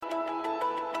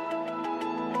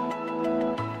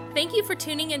Thank you for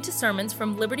tuning into sermons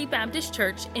from Liberty Baptist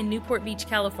Church in Newport Beach,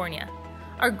 California.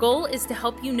 Our goal is to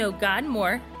help you know God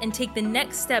more and take the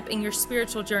next step in your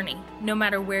spiritual journey, no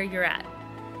matter where you're at.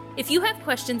 If you have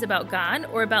questions about God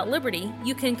or about Liberty,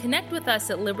 you can connect with us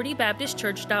at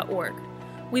libertybaptistchurch.org.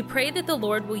 We pray that the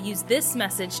Lord will use this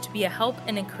message to be a help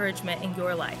and encouragement in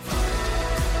your life.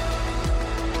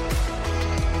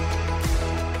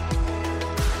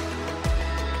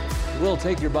 We'll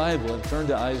take your Bible and turn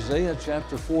to Isaiah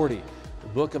chapter 40, the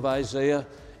book of Isaiah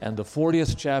and the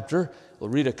 40th chapter.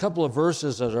 We'll read a couple of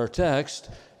verses as our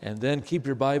text, and then keep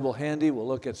your Bible handy. We'll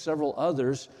look at several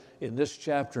others in this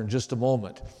chapter in just a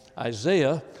moment.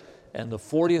 Isaiah and the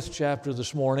 40th chapter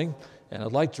this morning, and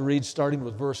I'd like to read starting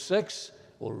with verse 6.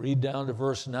 We'll read down to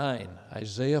verse 9,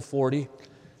 Isaiah 40,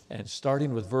 and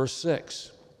starting with verse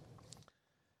 6.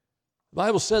 The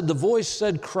Bible said, "The voice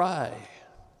said, 'Cry.'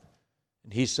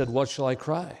 And he said, 'What shall I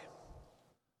cry?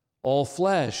 All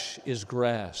flesh is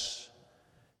grass,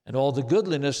 and all the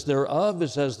goodliness thereof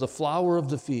is as the flower of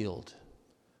the field.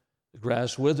 The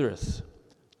grass withereth,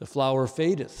 the flower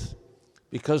fadeth,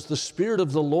 because the Spirit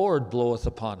of the Lord bloweth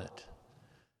upon it.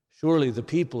 Surely the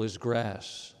people is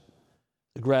grass.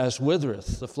 The grass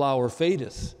withereth, the flower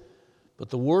fadeth, but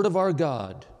the word of our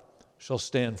God shall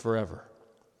stand forever.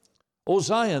 O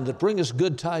Zion, that bringest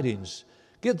good tidings,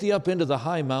 get thee up into the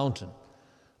high mountain.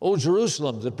 O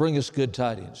Jerusalem, that bringest good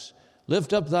tidings,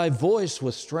 lift up thy voice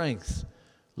with strength.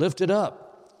 Lift it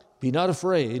up, be not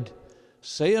afraid.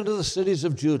 Say unto the cities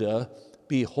of Judah,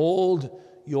 Behold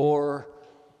your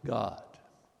God.'"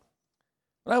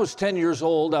 When I was 10 years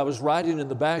old, I was riding in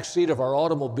the back seat of our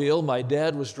automobile. My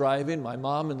dad was driving, my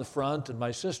mom in the front, and my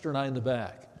sister and I in the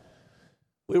back.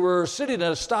 We were sitting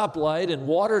at a stoplight in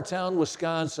Watertown,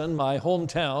 Wisconsin, my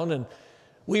hometown, and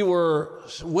we were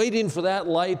waiting for that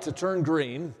light to turn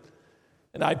green,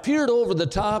 and I peered over the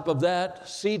top of that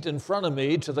seat in front of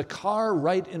me to the car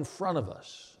right in front of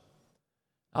us.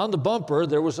 On the bumper,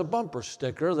 there was a bumper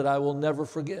sticker that I will never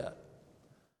forget.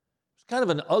 It's kind of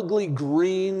an ugly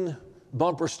green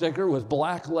bumper sticker with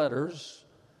black letters.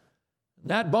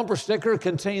 And that bumper sticker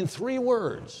contained 3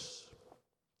 words: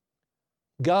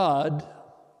 God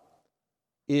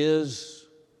is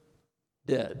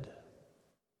dead.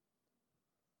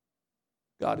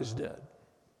 God is dead.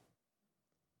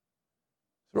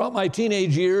 Throughout my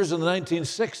teenage years in the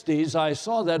 1960s, I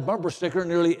saw that bumper sticker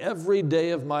nearly every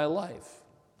day of my life.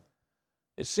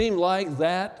 It seemed like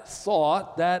that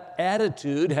thought, that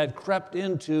attitude had crept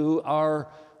into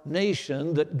our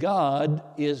nation that God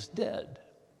is dead.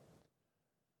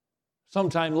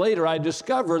 Sometime later, I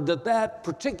discovered that that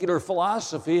particular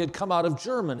philosophy had come out of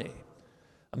Germany.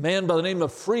 A man by the name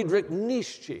of Friedrich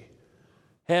Nietzsche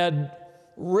had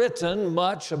written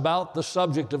much about the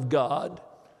subject of God,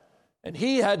 and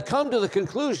he had come to the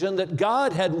conclusion that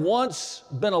God had once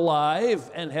been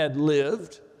alive and had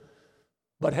lived,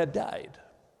 but had died.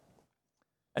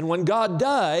 And when God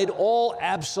died, all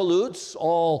absolutes,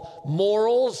 all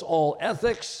morals, all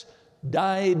ethics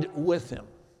died with him.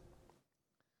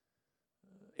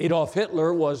 Adolf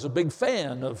Hitler was a big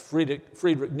fan of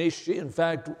Friedrich Nietzsche. In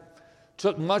fact,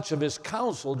 took much of his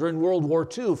counsel during World War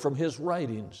II from his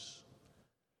writings.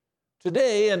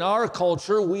 Today, in our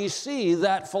culture, we see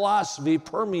that philosophy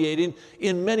permeating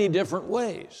in many different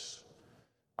ways.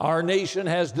 Our nation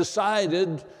has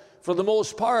decided, for the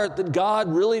most part, that God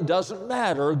really doesn't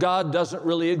matter. God doesn't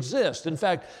really exist. In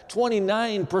fact,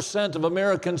 29% of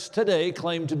Americans today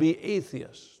claim to be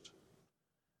atheists.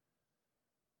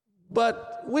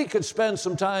 But we could spend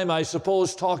some time, I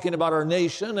suppose, talking about our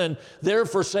nation and their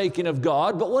forsaking of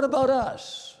God. But what about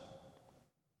us?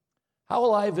 How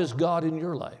alive is God in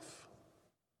your life?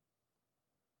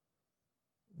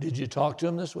 Did you talk to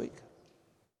him this week?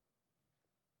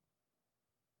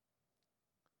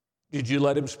 Did you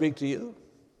let him speak to you?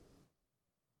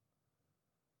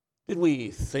 Did we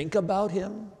think about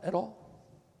him at all?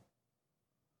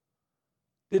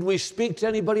 Did we speak to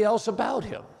anybody else about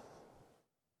him?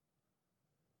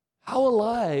 How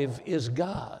alive is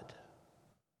God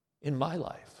in my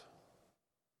life?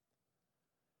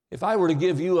 If I were to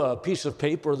give you a piece of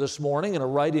paper this morning and a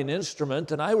writing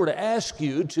instrument, and I were to ask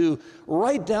you to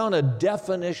write down a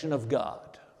definition of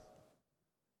God,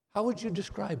 how would you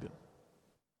describe him?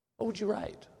 What would you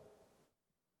write?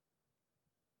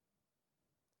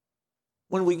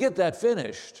 When we get that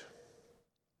finished,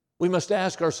 we must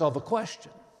ask ourselves a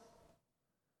question.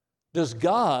 Does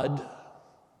God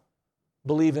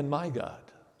believe in my God?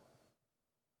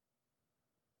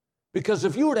 Because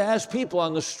if you were to ask people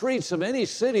on the streets of any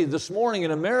city this morning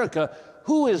in America,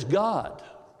 who is God?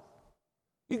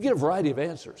 You'd get a variety of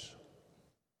answers.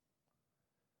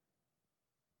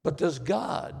 But But does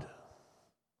God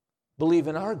believe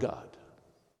in our God?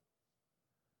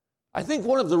 I think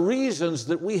one of the reasons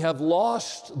that we have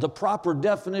lost the proper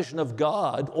definition of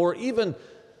God or even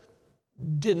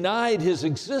denied his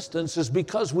existence is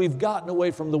because we've gotten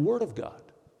away from the Word of God.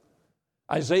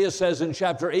 Isaiah says in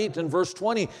chapter 8 and verse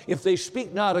 20, if they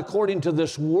speak not according to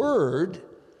this word,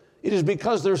 it is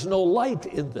because there's no light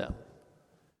in them.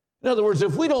 In other words,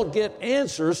 if we don't get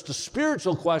answers to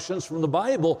spiritual questions from the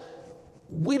Bible,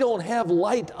 we don't have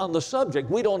light on the subject.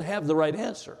 We don't have the right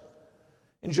answer.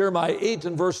 In Jeremiah 8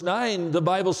 and verse 9, the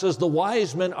Bible says, the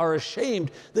wise men are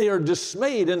ashamed. They are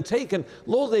dismayed and taken.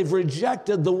 Lo, they've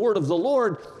rejected the word of the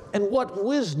Lord, and what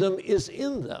wisdom is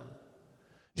in them?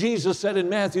 Jesus said in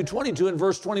Matthew 22 and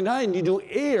verse 29, you do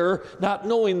err, not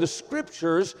knowing the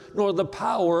scriptures nor the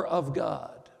power of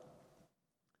God.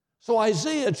 So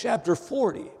Isaiah chapter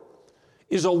 40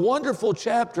 is a wonderful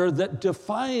chapter that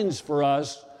defines for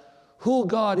us who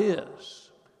God is.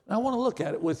 And I want to look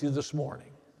at it with you this morning.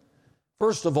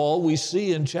 First of all, we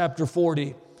see in chapter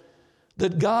 40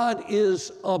 that God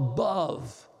is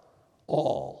above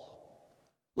all.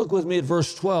 Look with me at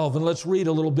verse 12 and let's read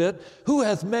a little bit. Who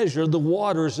hath measured the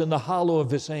waters in the hollow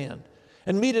of his hand,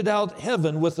 and meted out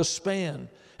heaven with a span,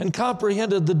 and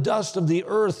comprehended the dust of the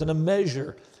earth in a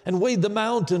measure, and weighed the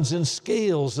mountains in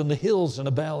scales and the hills in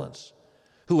a balance?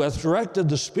 Who hath directed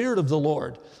the Spirit of the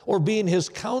Lord, or being his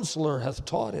counselor hath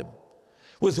taught him?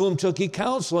 With whom took he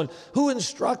counsel, and who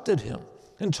instructed him,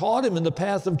 and taught him in the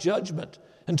path of judgment,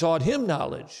 and taught him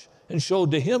knowledge, and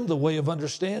showed to him the way of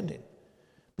understanding?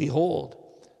 Behold,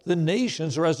 the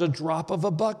nations are as a drop of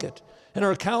a bucket, and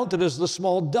are counted as the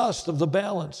small dust of the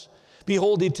balance.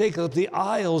 Behold, he taketh the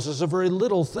isles as a very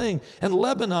little thing, and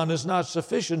Lebanon is not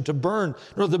sufficient to burn,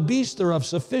 nor the beast thereof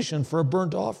sufficient for a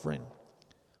burnt offering.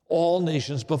 All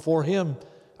nations before him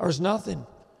are as nothing,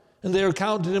 and they are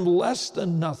counted him less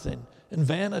than nothing, and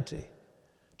vanity.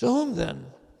 To whom then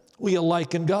will you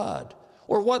liken God?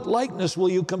 Or what likeness will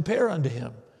you compare unto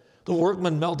him? The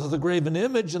workman melteth the graven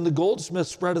image, and the goldsmith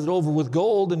spreadeth it over with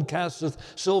gold, and casteth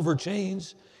silver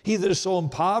chains. He that is so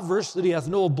impoverished that he hath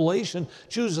no oblation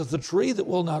chooseth the tree that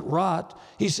will not rot.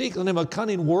 He seeketh him a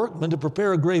cunning workman to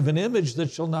prepare a graven image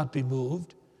that shall not be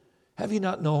moved. Have ye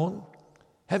not known?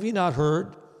 Have ye not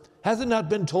heard? Hath it not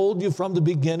been told you from the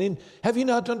beginning? Have you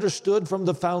not understood from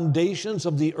the foundations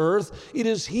of the earth? It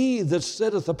is he that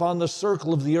sitteth upon the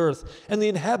circle of the earth, and the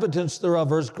inhabitants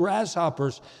thereof are as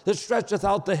grasshoppers, that stretcheth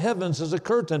out the heavens as a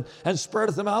curtain, and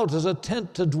spreadeth them out as a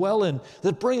tent to dwell in,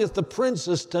 that bringeth the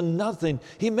princes to nothing.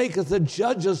 He maketh the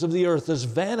judges of the earth as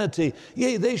vanity.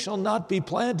 Yea, they shall not be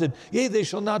planted. Yea, they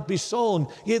shall not be sown.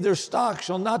 Yea, their stock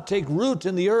shall not take root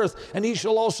in the earth, and he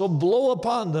shall also blow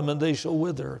upon them, and they shall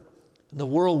wither. And the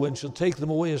whirlwind shall take them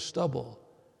away as stubble.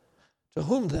 To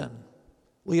whom then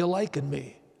will you liken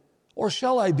me? Or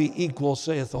shall I be equal,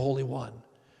 saith the Holy One?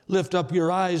 Lift up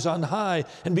your eyes on high,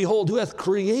 and behold, who hath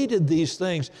created these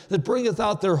things, that bringeth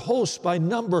out their hosts by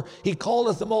number? He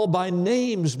calleth them all by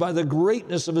names, by the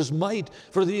greatness of his might,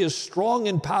 for he is strong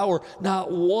in power, not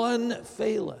one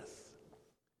faileth.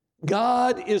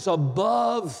 God is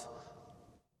above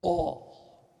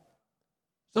all.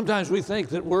 Sometimes we think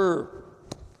that we're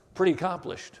pretty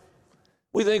accomplished.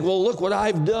 We think, well, look what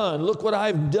I've done. Look what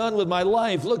I've done with my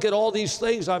life. Look at all these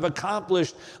things I've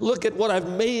accomplished. Look at what I've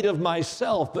made of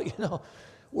myself. But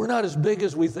we're not as big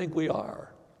as we think we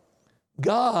are.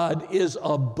 God is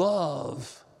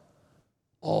above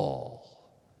all.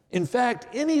 In fact,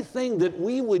 anything that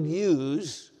we would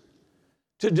use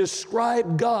to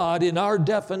describe God in our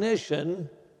definition,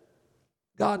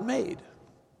 God made.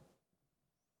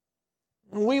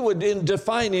 We would, in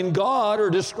defining God or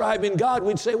describing God,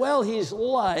 we'd say, well, he's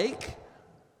like,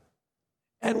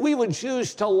 and we would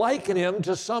choose to liken him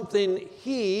to something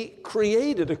he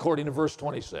created, according to verse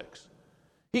 26.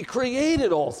 He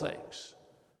created all things.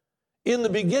 In the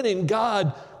beginning,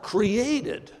 God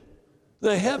created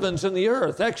the heavens and the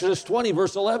earth. Exodus 20,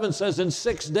 verse 11 says, in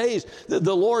 6 days did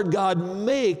the Lord God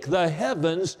make the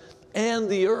heavens and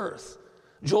the earth.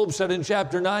 Job said in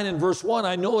chapter 9 and verse 1,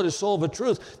 I know it is so of a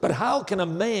truth, but how can a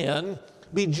man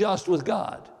be just with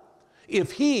God?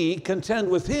 If he contend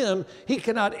with him, he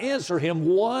cannot answer him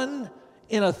 1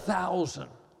 in 1,000.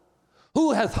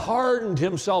 Who hath hardened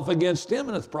himself against him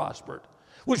and hath prospered?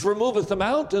 which removeth the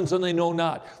mountains, and they know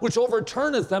not, which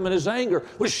overturneth them in his anger,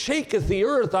 which shaketh the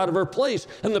earth out of her place,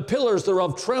 and the pillars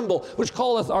thereof tremble, which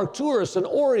calleth Arcturus and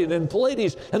Orion and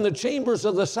Pleiades, and the chambers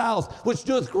of the south, which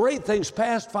doeth great things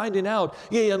past finding out,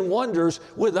 yea, and wonders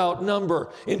without number.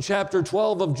 In chapter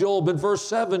 12 of Job, in verse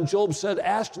 7, Job said,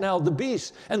 ask now the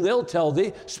beasts, and they'll tell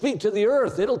thee. Speak to the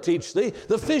earth, it'll teach thee.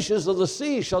 The fishes of the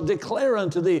sea shall declare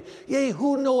unto thee. Yea,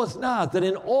 who knoweth not that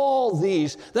in all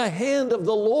these the hand of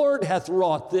the Lord hath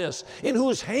wrought this, in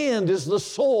whose hand is the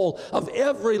soul of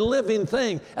every living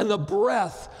thing and the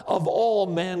breath of all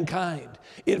mankind.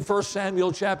 In 1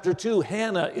 Samuel chapter 2,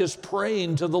 Hannah is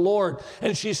praying to the Lord,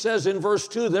 and she says in verse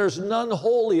 2, there's none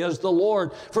holy as the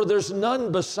Lord, for there's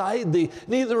none beside thee,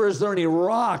 neither is there any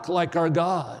rock like our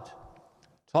God.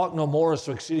 Talk no more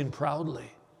so exceeding proudly.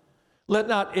 Let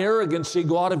not arrogancy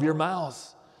go out of your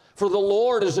mouth, for the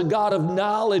Lord is a God of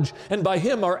knowledge, and by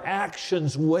him are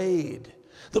actions weighed.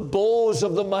 The bows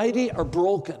of the mighty are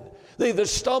broken. They that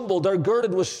stumbled are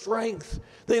girded with strength.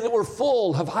 They that were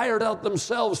full have hired out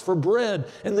themselves for bread,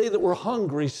 and they that were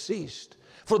hungry ceased.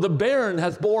 For the barren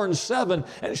hath borne 7,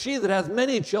 and she that hath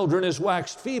many children is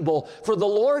waxed feeble. For the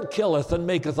Lord killeth and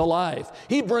maketh alive.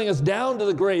 He bringeth down to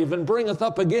the grave and bringeth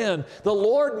up again. The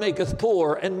Lord maketh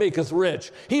poor and maketh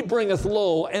rich. He bringeth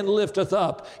low and lifteth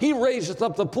up. He raiseth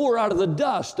up the poor out of the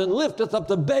dust, and lifteth up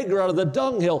the beggar out of the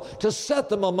dunghill, to set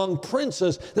them among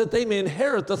princes, that they may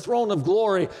inherit the throne of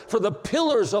glory. For the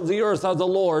pillars of the earth are the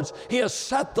Lord's. He has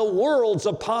set the worlds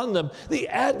upon them. The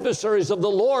adversaries of the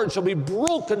Lord shall be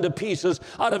broken to pieces.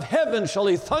 Out of heaven shall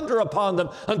he thunder upon them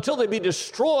until they be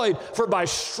destroyed, for by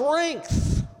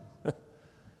strength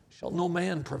shall no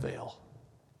man prevail.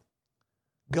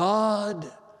 God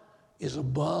is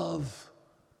above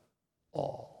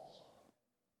all.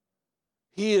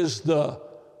 He is the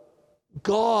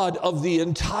God of the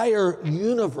entire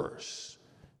universe.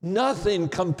 Nothing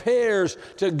compares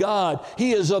to God.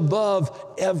 He is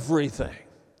above everything.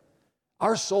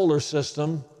 Our solar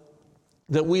system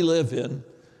that we live in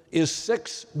is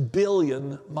 6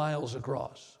 billion miles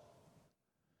across.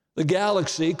 The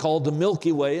galaxy called the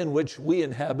Milky Way, in which we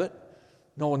inhabit,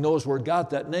 no one knows where it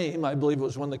got that name. I believe it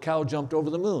was when the cow jumped over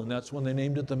the moon. That's when they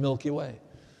named it the Milky Way.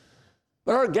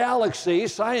 But our galaxy,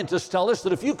 scientists tell us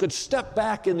that if you could step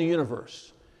back in the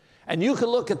universe and you could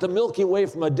look at the Milky Way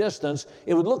from a distance,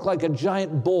 it would look like a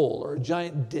giant bowl or a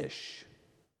giant dish.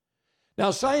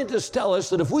 Now, scientists tell us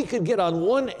that if we could get on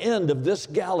one end of this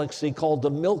galaxy called the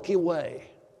Milky Way,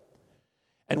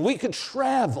 and we could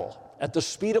travel at the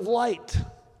speed of light.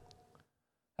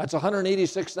 That's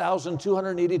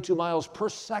 186,282 miles per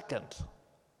second.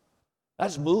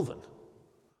 That's moving.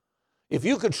 If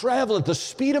you could travel at the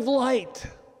speed of light,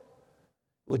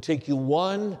 it would take you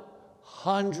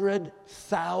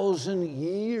 100,000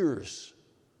 years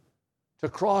to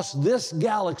cross this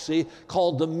galaxy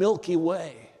called the Milky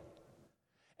Way.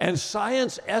 And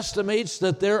science estimates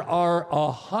that there are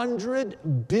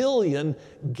 100 billion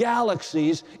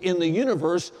galaxies in the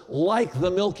universe like the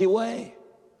Milky Way.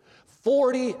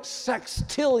 40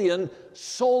 sextillion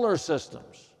solar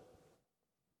systems.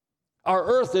 Our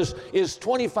Earth is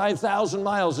 25,000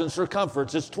 miles in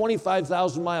circumference. It's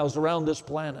 25,000 miles around this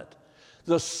planet.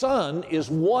 The sun is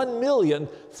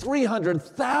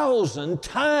 1,300,000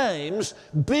 times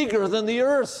bigger than the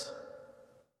Earth.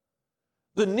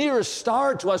 The nearest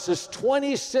star to us is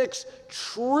 26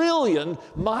 trillion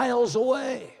miles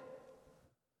away.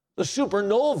 The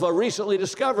supernova recently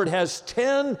discovered has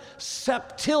 10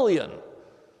 septillion.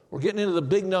 We're getting into the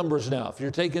big numbers now. If you're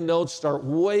taking notes, start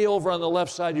way over on the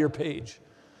left side of your page.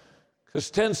 Because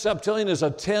 10 septillion is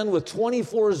a 10 with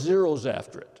 24 zeros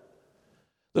after it.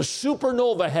 The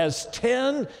supernova has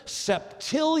 10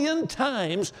 septillion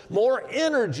times more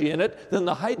energy in it than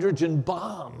the hydrogen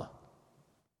bomb.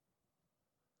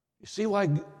 You see why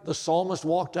the psalmist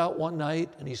walked out one night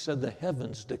and he said, the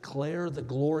heavens declare the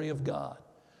glory of God.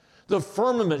 The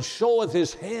firmament showeth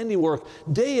his handiwork.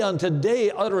 Day unto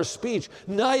day uttereth speech.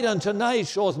 Night unto night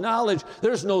showeth knowledge.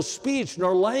 There's no speech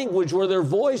nor language where their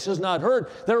voice is not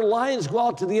heard. Their lines go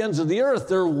out to the ends of the earth.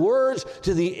 Their words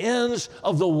to the ends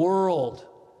of the world.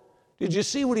 Did you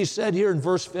see what he said here in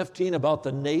verse 15 about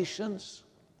the nations?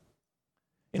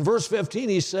 In verse 15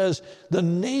 he says, the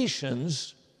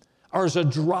nations are as a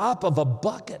drop of a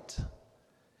bucket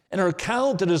and are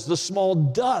counted as the small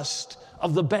dust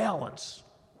of the balance.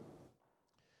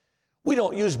 We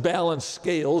don't use balance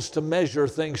scales to measure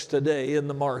things today in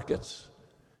the markets.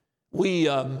 We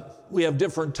have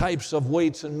different types of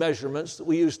weights and measurements that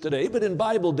we use today, but in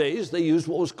Bible days, they used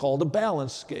what was called a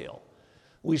balance scale.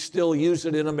 We still use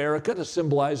it in America to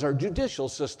symbolize our judicial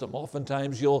system.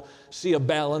 Oftentimes you'll see a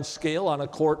balance scale on a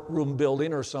courtroom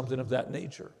building or something of that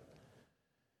nature.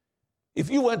 If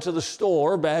you went to the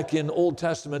store back in Old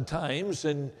Testament times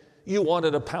and you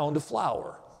wanted a pound of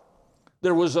flour,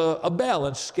 there was a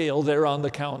balance scale there on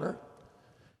the counter.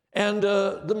 And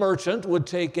the merchant would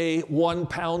take a 1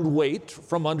 pound weight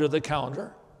from under the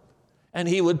counter, and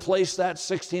he would place that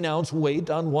 16-ounce weight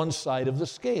on one side of the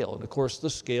scale. And of course, the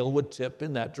scale would tip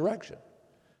in that direction.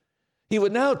 He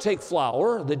would now take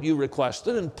flour that you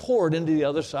requested and pour it into the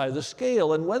other side of the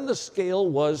scale. And when the scale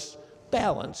was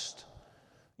balanced,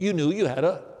 you knew you had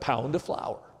a pound of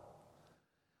flour.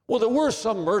 Well, there were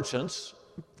some merchants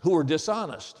who were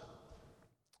dishonest.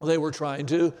 They were trying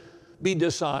to be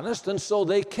dishonest, and so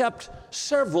they kept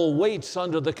several weights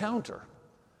under the counter.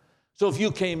 So if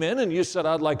you came in and you said,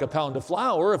 I'd like a pound of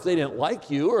flour, if they didn't like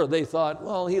you or they thought,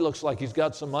 well, he looks like he's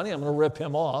got some money, I'm going to rip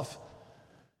him off,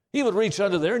 he would reach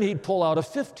under there and he'd pull out a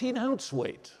 15-ounce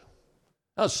weight.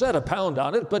 Now, it said a pound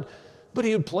on it, but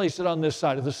he would place it on this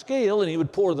side of the scale and he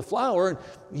would pour the flour, and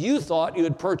you thought you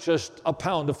had purchased a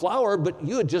pound of flour, but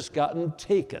you had just gotten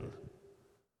taken.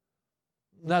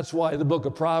 That's why the book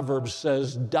of Proverbs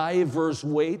says, divers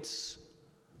weights,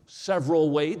 several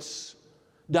weights.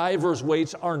 Divers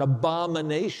weights are an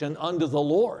abomination unto the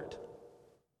Lord.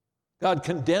 God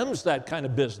condemns that kind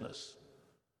of business.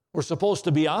 We're supposed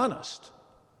to be honest.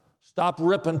 Stop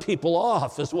ripping people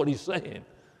off, is what he's saying.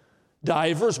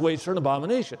 Divers weights are an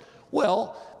abomination.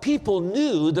 Well, people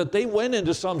knew that they went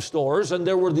into some stores and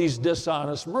there were these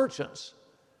dishonest merchants.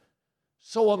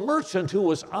 So a merchant who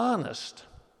was honest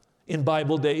in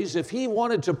Bible days, if he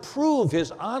wanted to prove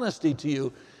his honesty to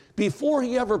you, before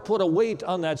he ever put a weight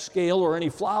on that scale or any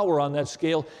flour on that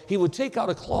scale, he would take out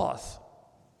a cloth.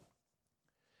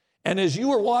 And as you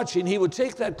were watching, he would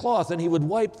take that cloth and he would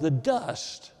wipe the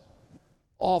dust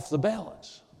off the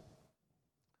balance.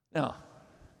 Now,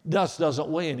 dust doesn't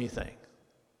weigh anything,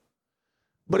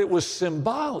 but it was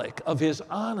symbolic of his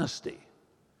honesty.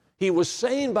 He was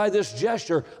saying by this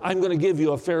gesture, I'm going to give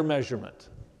you a fair measurement.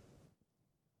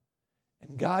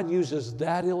 And God uses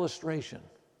that illustration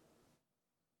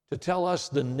to tell us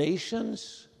the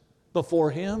nations before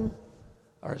him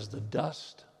are as the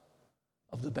dust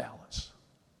of the balance.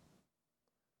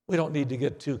 We don't need to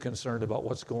get too concerned about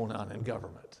what's going on in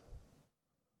government.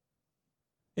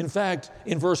 In fact,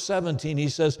 in verse 17, he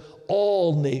says,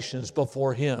 all nations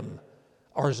before him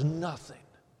are as nothing.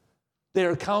 They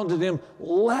are counted him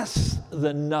less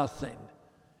than nothing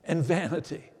and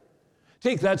vanity.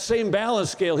 Take that same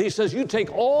balance scale. He says, you take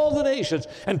all the nations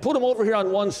and put them over here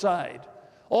on one side.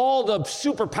 All the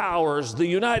superpowers, the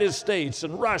United States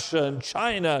and Russia and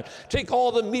China, take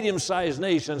all the medium-sized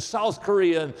nations, South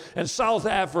Korea and South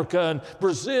Africa and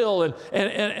Brazil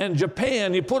and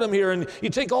Japan, you put them here, and you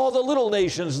take all the little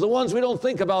nations, the ones we don't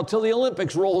think about till the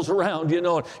Olympics rolls around,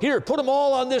 Here, put them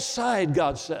all on this side,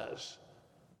 God says.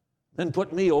 Then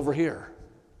put me over here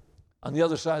on the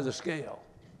other side of the scale.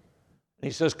 And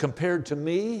he says, compared to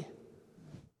me,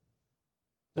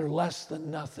 they're less than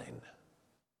nothing.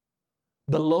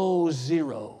 Below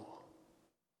zero.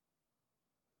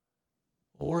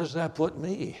 Well, where does that put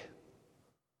me?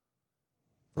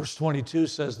 Verse 22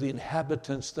 says, the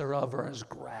inhabitants thereof are as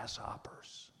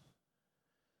grasshoppers.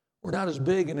 We're not as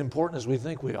big and important as we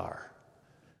think we are.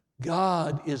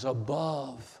 God is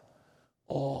above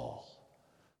all.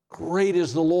 Great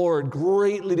is the Lord,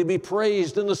 greatly to be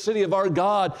praised in the city of our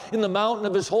God, in the mountain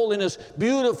of his holiness,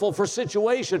 beautiful for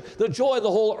situation. The joy of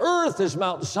the whole earth is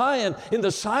Mount Zion, in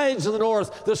the sides of the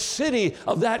north, the city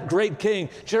of that great king.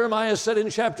 Jeremiah said in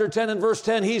chapter 10 and verse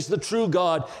 10, he's the true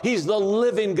God. He's the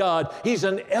living God. He's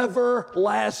an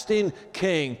everlasting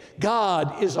king.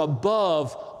 God is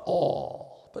above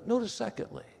all. But notice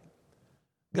secondly,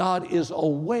 God is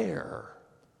aware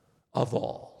of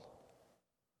all.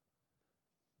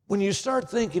 When you start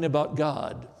thinking about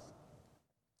God,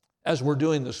 as we're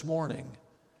doing this morning,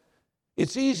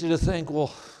 it's easy to think,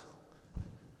 well,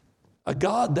 a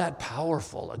God that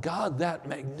powerful, a God that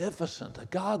magnificent, a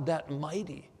God that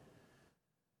mighty,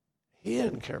 he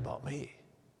didn't care about me.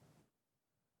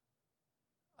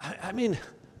 I mean,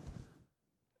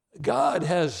 God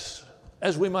has,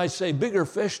 as we might say, bigger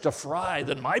fish to fry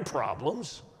than my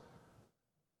problems.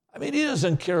 I mean, he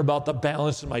doesn't care about the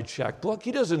balance in my checkbook.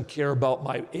 He doesn't care about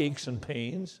my aches and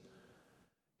pains.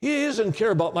 He doesn't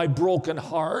care about my broken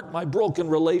heart, my broken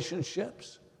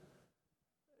relationships.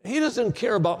 He doesn't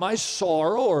care about my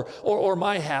sorrow or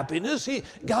my happiness.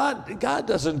 God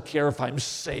doesn't care if I'm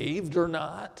saved or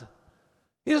not.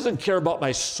 He doesn't care about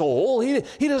my soul.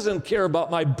 He doesn't care about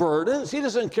my burdens. He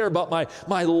doesn't care about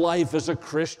my life as a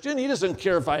Christian. He doesn't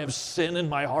care if I have sin in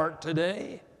my heart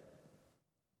today.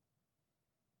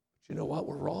 But you know what?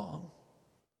 We're wrong.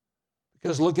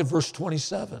 Because look at verse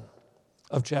 27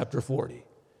 of chapter 40.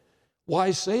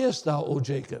 Why sayest thou, O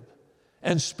Jacob,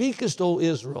 and speakest, O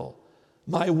Israel,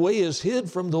 my way is hid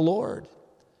from the Lord,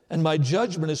 and my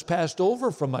judgment is passed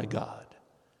over from my God?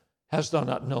 Hast thou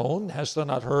not known, hast thou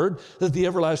not heard, that the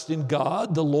everlasting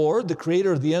God, the Lord, the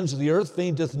creator of the ends of the earth,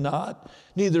 fainteth not,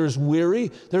 neither is weary?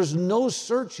 There's no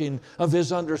searching of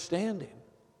his understanding.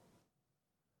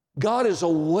 God is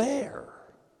aware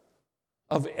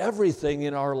of everything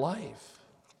in our life.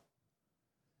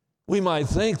 We might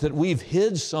think that we've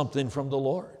hid something from the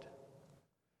Lord.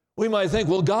 We might think,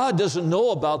 well, God doesn't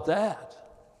know about that.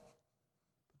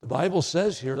 The Bible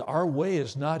says here that our way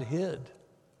is not hid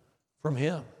from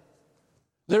him.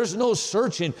 There's no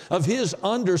searching of his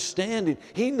understanding.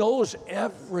 He knows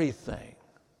everything.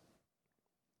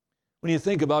 When you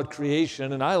think about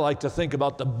creation, and I like to think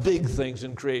about the big things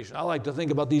in creation. I like to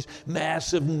think about these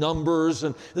massive numbers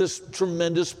and this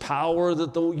tremendous power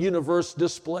that the universe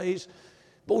displays.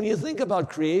 But when you think about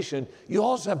creation, you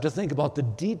also have to think about the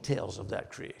details of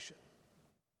that creation.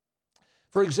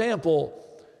 For example,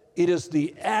 it is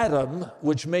the atom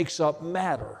which makes up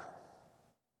matter.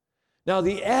 Now,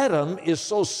 the atom is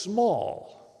so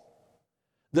small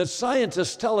that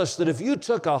scientists tell us that if you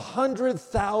took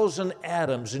 100,000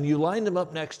 atoms and you lined them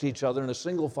up next to each other in a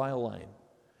single file line,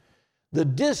 the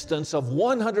distance of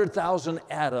 100,000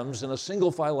 atoms in a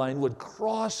single file line would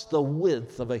cross the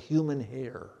width of a human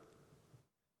hair.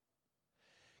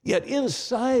 Yet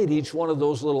inside each one of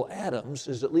those little atoms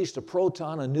is at least a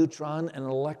proton, a neutron, and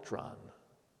an electron.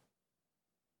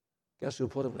 Guess who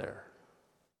put them there?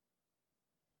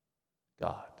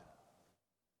 God.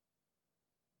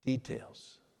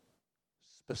 Details,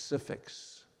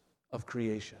 specifics of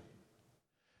creation.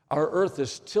 Our earth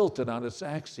is tilted on its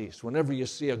axis. Whenever you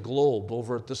see a globe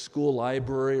over at the school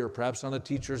library or perhaps on a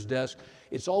teacher's desk,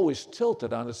 it's always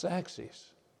tilted on its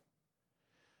axis.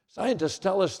 Scientists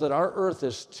tell us that our earth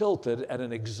is tilted at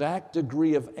an exact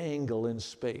degree of angle in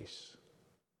space.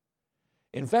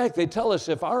 In fact, they tell us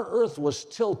if our earth was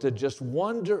tilted just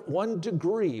one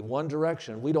degree, one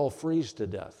direction, we'd all freeze to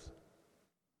death.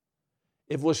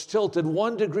 If it was tilted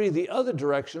 1 degree the other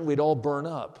direction, we'd all burn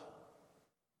up.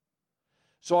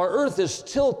 So our earth is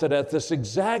tilted at this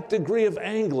exact degree of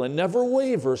angle and never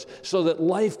wavers so that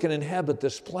life can inhabit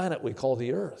this planet we call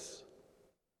the earth.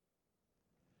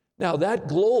 Now, that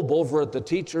globe over at the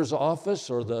teacher's office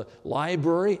or the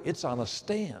library, it's on a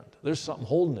stand. There's something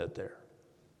holding it there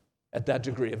at that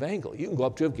degree of angle. You can go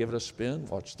up to it, give it a spin,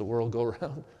 watch the world go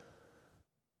around.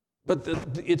 But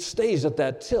it stays at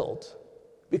that tilt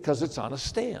because it's on a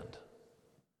stand.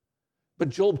 But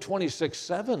Job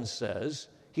 26:7 says,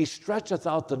 he stretcheth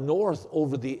out the north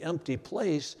over the empty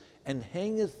place and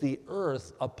hangeth the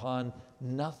earth upon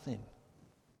nothing.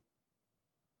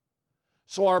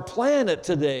 So our planet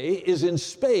today is in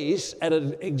space at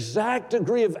an exact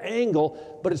degree of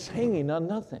angle, but it's hanging on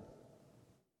nothing.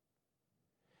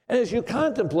 And as you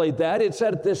contemplate that, it's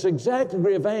at this exact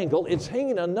degree of angle, it's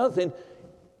hanging on nothing,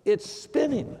 it's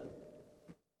spinning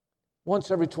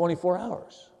once every 24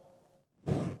 hours.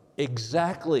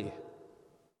 Exactly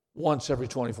once every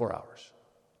 24 hours.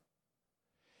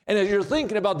 And as you're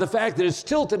thinking about the fact that it's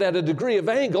tilted at a degree of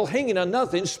angle, hanging on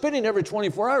nothing, spinning every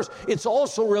 24 hours, it's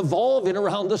also revolving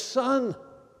around the sun.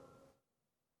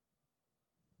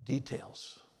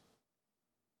 Details.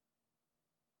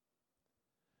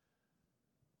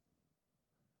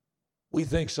 We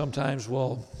think sometimes,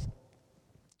 well,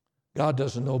 God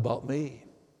doesn't know about me.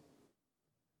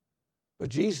 But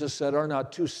Jesus said, are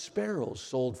not 2 sparrows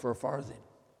sold for a farthing?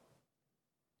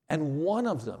 And one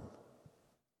of them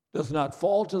doth not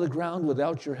fall to the ground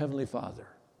without your heavenly Father.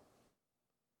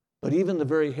 But even the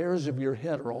very hairs of your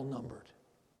head are all numbered.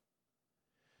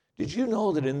 Did you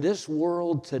know that in this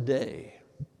world today,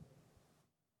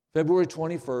 February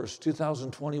 21st,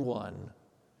 2021,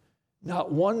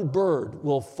 not one bird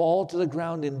will fall to the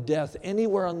ground in death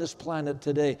anywhere on this planet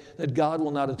today that God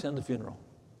will not attend the funeral?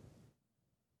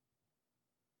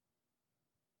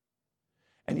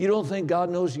 And you don't think God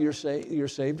knows you're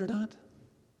saved or not?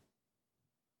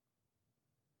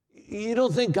 You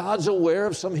don't think God's aware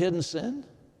of some hidden sin?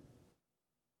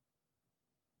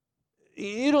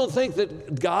 You don't think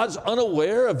that God's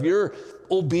unaware of your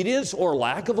obedience or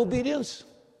lack of obedience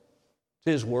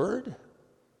to his word?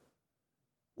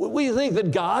 We think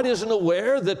that God isn't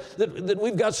aware that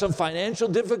we've got some financial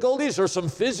difficulties or some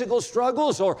physical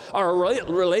struggles or our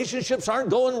relationships aren't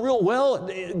going real well.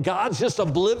 God's just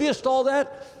oblivious to all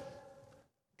that.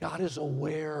 God is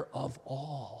aware of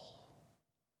all.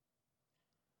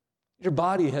 Your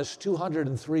body has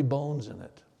 203 bones in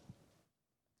it.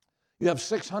 You have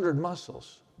 600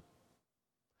 muscles.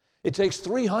 It takes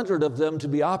 300 of them to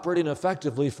be operating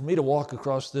effectively for me to walk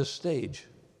across this stage.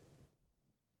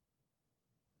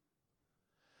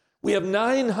 We have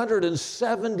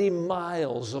 970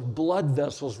 miles of blood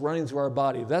vessels running through our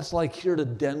body. That's like here to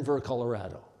Denver,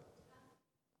 Colorado.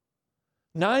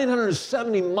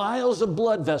 970 miles of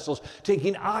blood vessels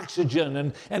taking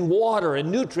oxygen and water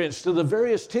and nutrients to the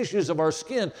various tissues of our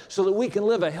skin so that we can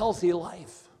live a healthy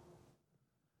life.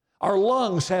 Our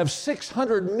lungs have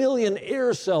 600 million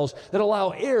air cells that allow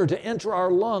air to enter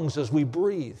our lungs as we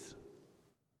breathe.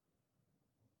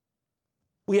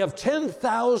 We have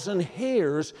 10,000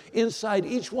 hairs inside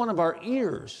each one of our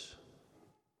ears.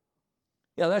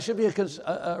 Yeah, that should be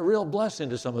a real blessing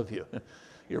to some of you.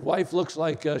 Your wife looks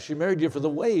like she married you for the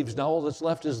waves. Now all that's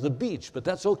left is the beach, but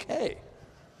that's okay.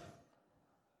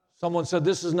 Someone said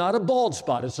this is not a bald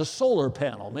spot, it's a solar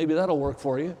panel. Maybe that'll work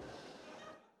for you.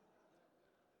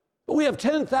 But we have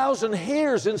 10,000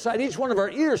 hairs inside each one of our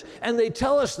ears, and they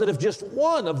tell us that if just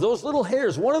one of those little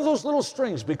hairs, one of those little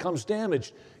strings becomes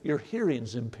damaged, your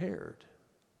hearing's impaired.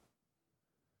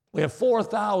 We have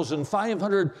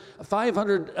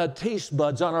 4,500 taste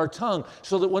buds on our tongue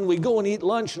so that when we go and eat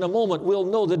lunch in a moment, we'll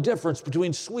know the difference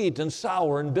between sweet and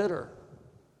sour and bitter.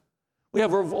 We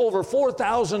have over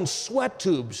 4,000 sweat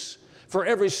tubes for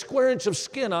every square inch of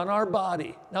skin on our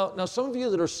body. Now, some of you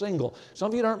that are single, some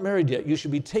of you that aren't married yet, you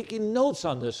should be taking notes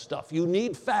on this stuff. You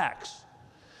need facts.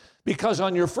 Because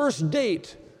on your first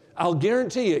date, I'll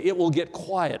guarantee you, it will get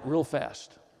quiet real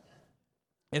fast.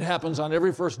 It happens on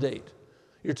every first date.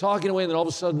 You're talking away, and then all of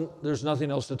a sudden, there's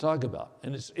nothing else to talk about.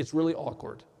 And it's really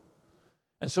awkward.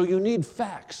 And so you need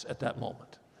facts at that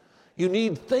moment. You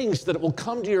need things that will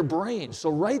come to your brain.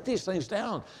 So write these things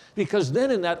down, because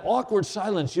then in that awkward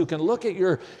silence, you can look at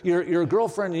your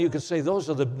girlfriend and you can say, those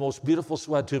are the most beautiful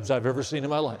sweat tubes I've ever seen in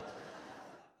my life.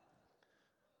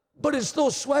 But it's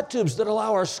those sweat tubes that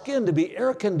allow our skin to be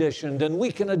air conditioned and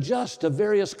we can adjust to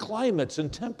various climates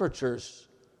and temperatures.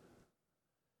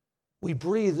 We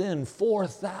breathe in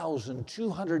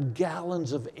 4,200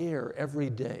 gallons of air every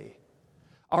day.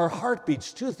 Our heart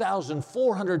beats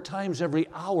 2,400 times every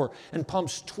hour and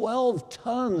pumps 12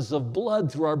 tons of blood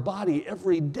through our body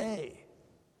every day.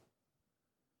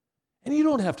 And you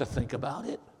don't have to think about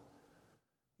it.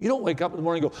 You don't wake up in the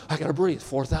morning and go, I got to breathe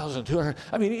 4,200.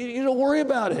 I mean, you don't worry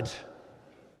about it.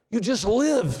 You just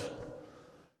live.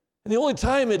 And the only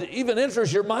time it even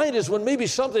enters your mind is when maybe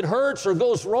something hurts or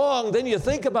goes wrong. Then you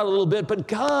think about it a little bit. But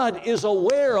God is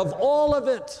aware of all of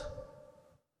it.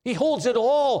 He holds it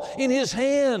all in his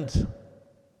hand.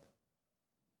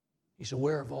 He's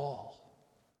aware of all.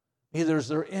 Neither is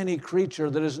there any creature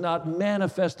that is not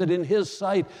manifested in his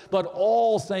sight, but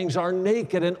all things are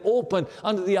naked and open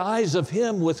under the eyes of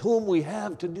him with whom we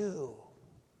have to do.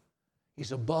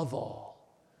 He's above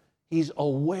all. He's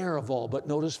aware of all. But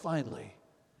notice finally,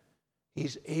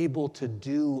 he's able to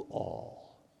do all.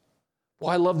 Well,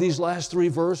 I love these last three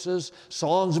verses.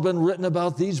 Songs have been written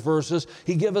about these verses.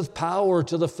 He giveth power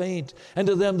to the faint, and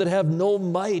to them that have no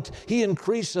might he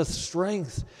increaseth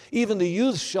strength. Even the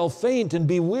youth shall faint and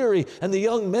be weary, and the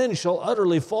young men shall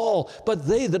utterly fall. But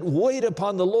they that wait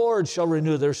upon the Lord shall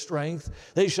renew their strength.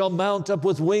 They shall mount up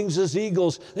with wings as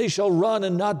eagles. They shall run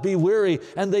and not be weary,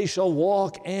 and they shall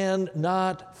walk and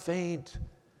not faint.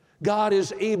 God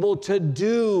is able to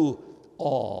do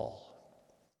all.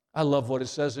 I love what it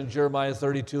says in Jeremiah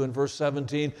 32 and verse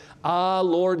 17. Ah,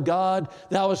 Lord God,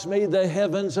 thou hast made the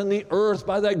heavens and the earth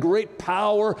by thy great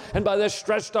power and by thy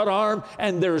stretched out arm,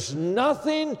 and there's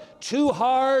nothing too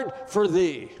hard for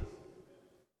thee.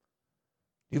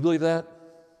 You believe that?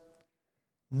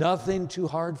 Nothing too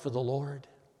hard for the Lord.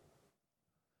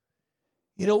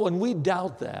 You know, when we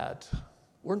doubt that,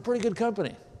 we're in pretty good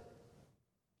company.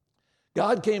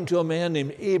 God came to a man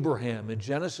named Abraham in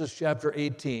Genesis chapter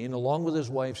 18, along with his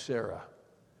wife Sarah,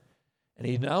 and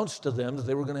he announced to them that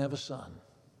they were going to have a son.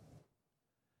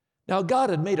 Now, God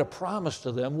had made a promise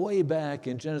to them way back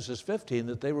in Genesis 15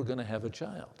 that they were going to have a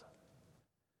child.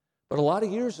 But a lot of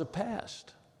years have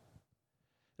passed.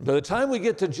 And by the time we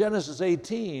get to Genesis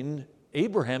 18,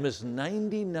 Abraham is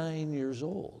 99 years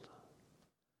old,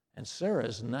 and Sarah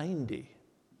is 90.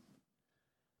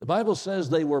 The Bible says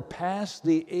they were past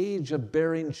the age of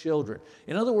bearing children.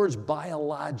 In other words,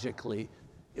 biologically,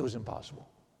 it was impossible.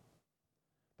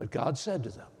 But God said to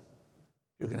them,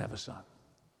 you're going to have a son.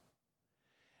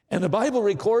 And the Bible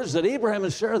records that Abraham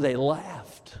and Sarah, they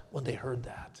laughed when they heard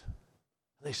that.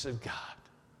 They said, God,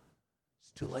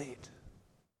 it's too late.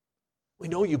 We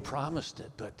know you promised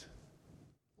it, but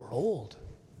we're old.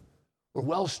 We're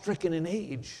well stricken in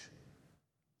age.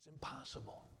 It's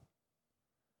impossible.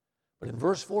 But in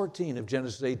verse 14 of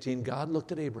Genesis 18, God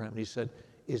looked at Abraham and he said,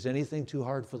 is anything too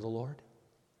hard for the Lord?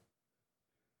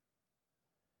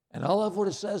 And I love what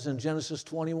it says in Genesis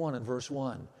 21 and verse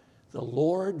 1. The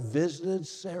Lord visited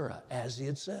Sarah as he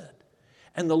had said.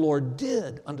 And the Lord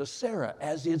did unto Sarah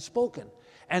as he had spoken.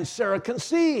 And Sarah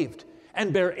conceived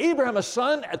and bare Abraham a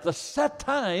son at the set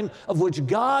time of which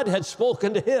God had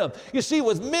spoken to him. You see,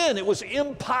 with men it was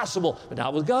impossible, but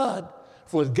not with God.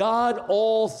 For with God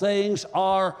all things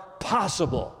are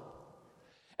possible.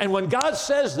 And when God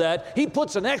says that, he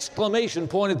puts an exclamation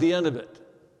point at the end of it.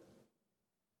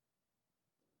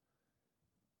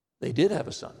 They did have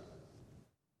a son.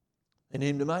 They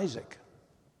named him Isaac.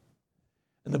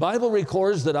 And the Bible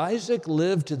records that Isaac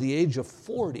lived to the age of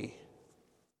 40,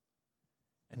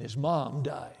 and his mom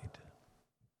died.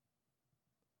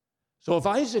 So if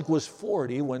Isaac was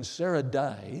 40 when Sarah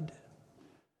died,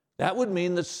 that would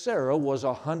mean that Sarah was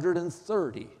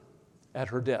 130 at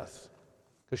her death,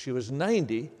 because she was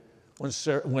 90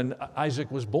 when Isaac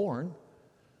was born,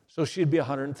 so she'd be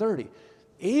 130.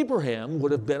 Abraham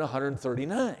would have been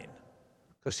 139,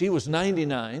 because he was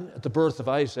 99 at the birth of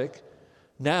Isaac.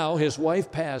 Now his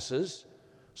wife passes,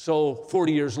 so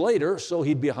 40 years later, so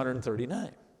he'd be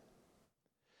 139.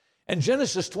 And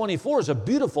Genesis 24 is a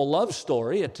beautiful love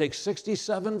story. It takes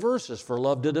 67 verses for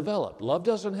love to develop. Love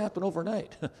doesn't happen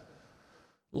overnight.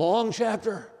 Long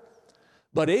chapter.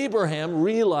 But Abraham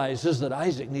realizes that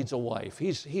Isaac needs a wife.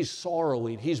 He's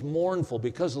sorrowing. He's mournful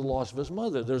because of the loss of his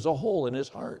mother. There's a hole in his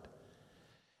heart.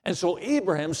 And so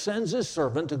Abraham sends his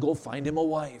servant to go find him a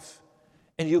wife.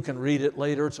 And you can read it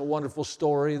later. It's a wonderful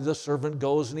story. The servant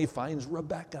goes and he finds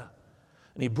Rebekah.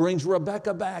 And he brings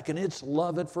Rebekah back, and it's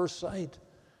love at first sight.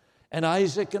 And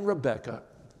Isaac and Rebekah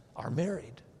are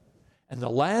married. And the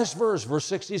last verse, verse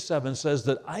 67, says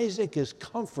that Isaac is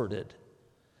comforted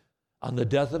on the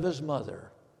death of his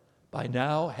mother by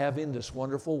now having this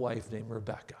wonderful wife named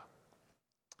Rebekah.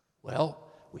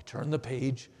 Well, we turn the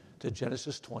page to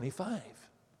Genesis 25.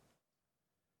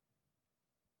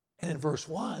 And in verse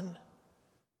 1,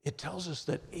 it tells us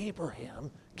that Abraham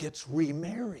gets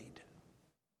remarried.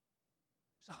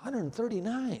 He's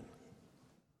 139.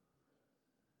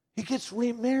 He gets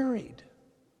remarried.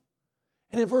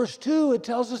 And in verse 2, it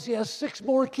tells us he has 6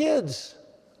 more kids.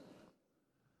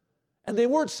 And they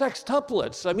weren't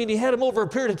sextuplets. I mean, he had them over a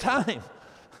period of time.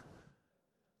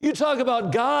 You talk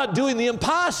about God doing the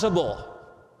impossible.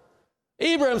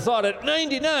 Abraham thought at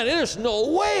 99, there's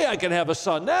no way I can have a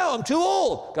son. Now I'm too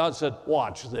old. God said,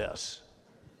 watch this.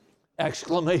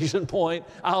 Exclamation point.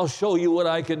 I'll show you what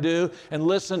I can do. And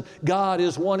listen, God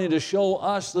is wanting to show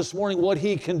us this morning what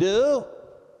he can do.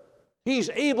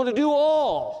 He's able to do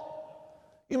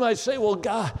all. You might say, well,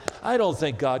 God, I don't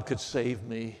think God could save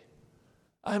me.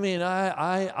 I mean,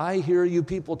 I hear you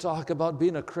people talk about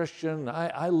being a Christian.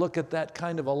 I look at that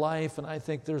kind of a life and I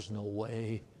think there's no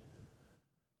way.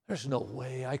 There's no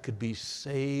way I could be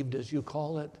saved, as you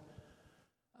call it.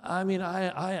 I mean,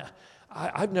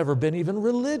 I've never been even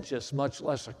religious, much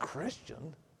less a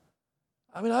Christian.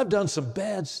 I mean, I've done some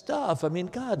bad stuff. I mean,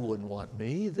 God wouldn't want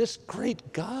me. This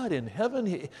great God in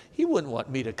heaven, he wouldn't want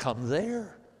me to come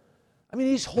there. I mean,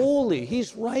 he's holy.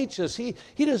 He's righteous. He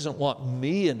doesn't want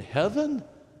me in heaven.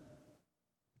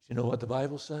 But you know what the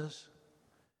Bible says?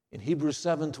 In Hebrews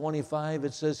 7:25,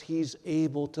 it says, he's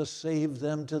able to save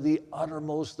them to the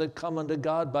uttermost that come unto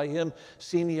God by him,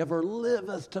 seeing he ever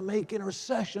liveth to make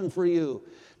intercession for you.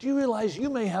 Do you realize you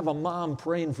may have a mom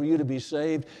praying for you to be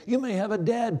saved? You may have a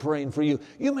dad praying for you.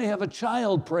 You may have a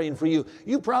child praying for you.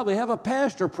 You probably have a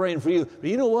pastor praying for you. But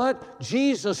you know what?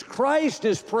 Jesus Christ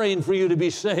is praying for you to be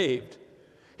saved.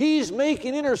 He's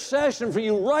making intercession for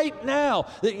you right now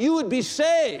that you would be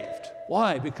saved.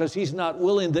 Why? Because he's not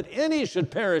willing that any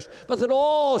should perish, but that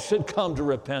all should come to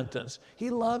repentance. He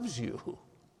loves you.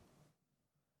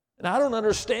 And I don't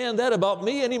understand that about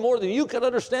me any more than you can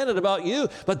understand it about you,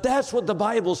 but that's what the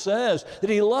Bible says, that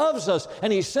he loves us,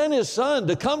 and he sent his son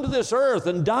to come to this earth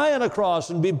and die on a cross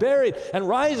and be buried and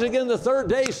rise again the third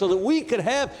day so that we could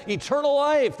have eternal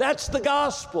life. That's the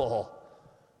gospel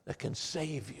that can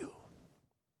save you.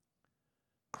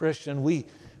 Christian, we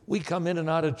come in and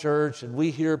out of church and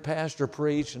we hear pastor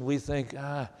preach and we think,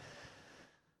 I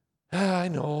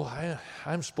know,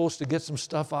 I'm supposed to get some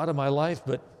stuff out of my life,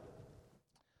 but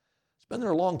it's been there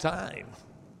a long time.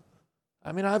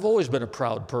 I mean, I've always been a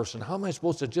proud person. How am I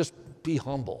supposed to just be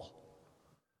humble?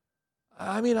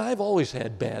 I mean, I've always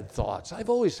had bad thoughts. I've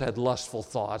always had lustful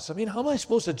thoughts. I mean, how am I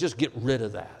supposed to just get rid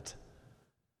of that?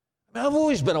 I mean, I've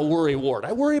always been a worrywart.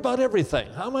 I worry about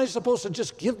everything. How am I supposed to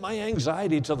just give my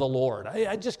anxiety to the Lord?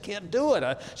 I just can't do it.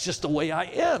 It's just the way I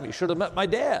am. You should have met my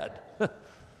dad.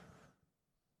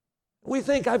 We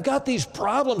think I've got these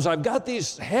problems, I've got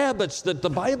these habits that the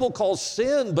Bible calls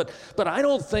sin, but I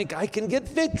don't think I can get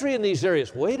victory in these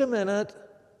areas. Wait a minute.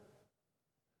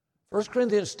 1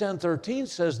 Corinthians 10:13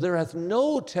 says, there hath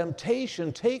no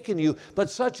temptation taken you, but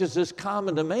such as is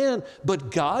common to man.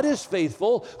 But God is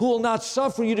faithful, who will not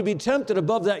suffer you to be tempted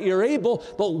above that you're able,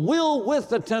 but will with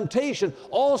the temptation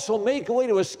also make a way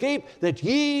to escape, that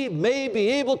ye may be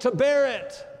able to bear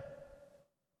it.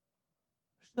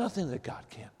 There's nothing that God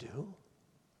can't do.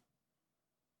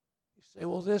 You say,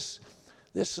 well, this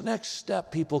next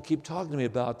step people keep talking to me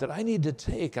about that I need to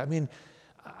take, I mean,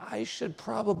 I should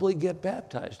probably get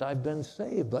baptized. I've been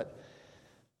saved, but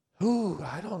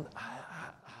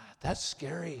that's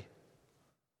scary.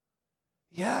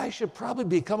 Yeah, I should probably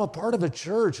become a part of a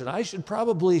church, and I should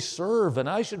probably serve, and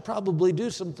I should probably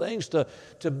do some things to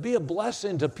be a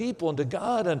blessing to people and to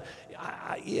God, and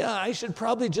I should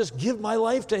probably just give my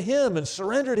life to Him and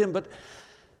surrender to Him, but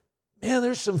man,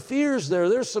 there's some fears there.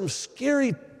 There's some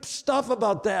scary stuff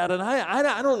about that, and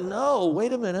I don't know.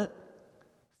 Wait a minute.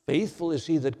 Faithful is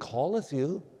He that calleth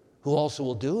you, who also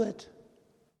will do it.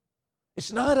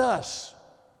 It's not us.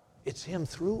 It's Him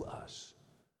through us.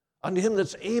 Unto Him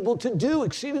that's able to do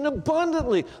exceeding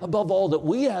abundantly above all that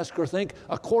we ask or think,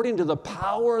 according to the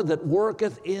power that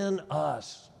worketh in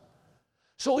us.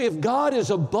 So if God is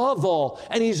above all,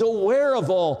 and He's aware of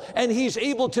all, and He's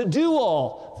able to do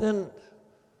all, then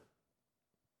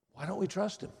why don't we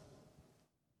trust Him?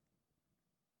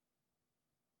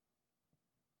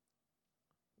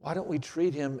 Why don't we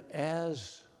treat Him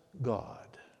as God?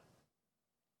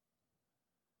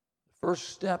 The first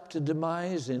step to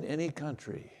demise in any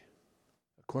country,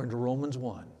 according to Romans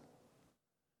 1,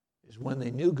 is when they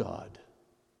knew God,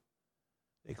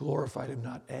 they glorified Him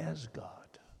not as God.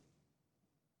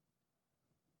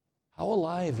 How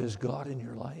alive is God in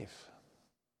your life?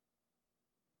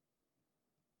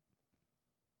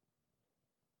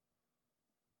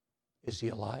 Is He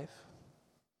alive?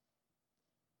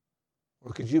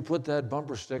 Or could you put that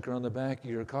bumper sticker on the back of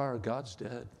your car, God's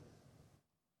dead?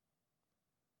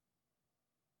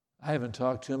 I haven't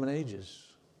talked to Him in ages.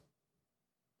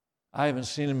 I haven't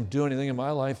seen Him do anything in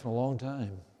my life in a long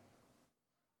time.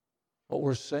 What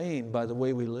we're saying by the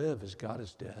way we live is God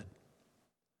is dead.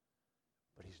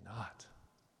 But He's not.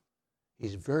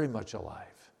 He's very much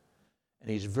alive. And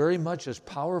He's very much as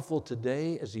powerful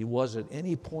today as He was at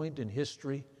any point in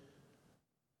history.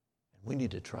 And we need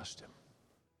to trust Him.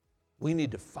 We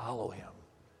need to follow Him.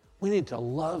 We need to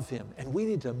love Him, and we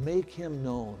need to make Him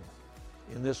known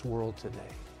in this world today.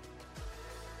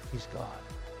 He's God.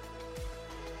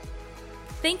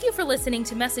 Thank you for listening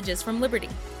to Messages from Liberty.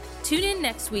 Tune in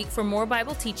next week for more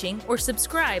Bible teaching, or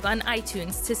subscribe on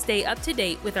iTunes to stay up to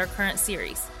date with our current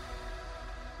series.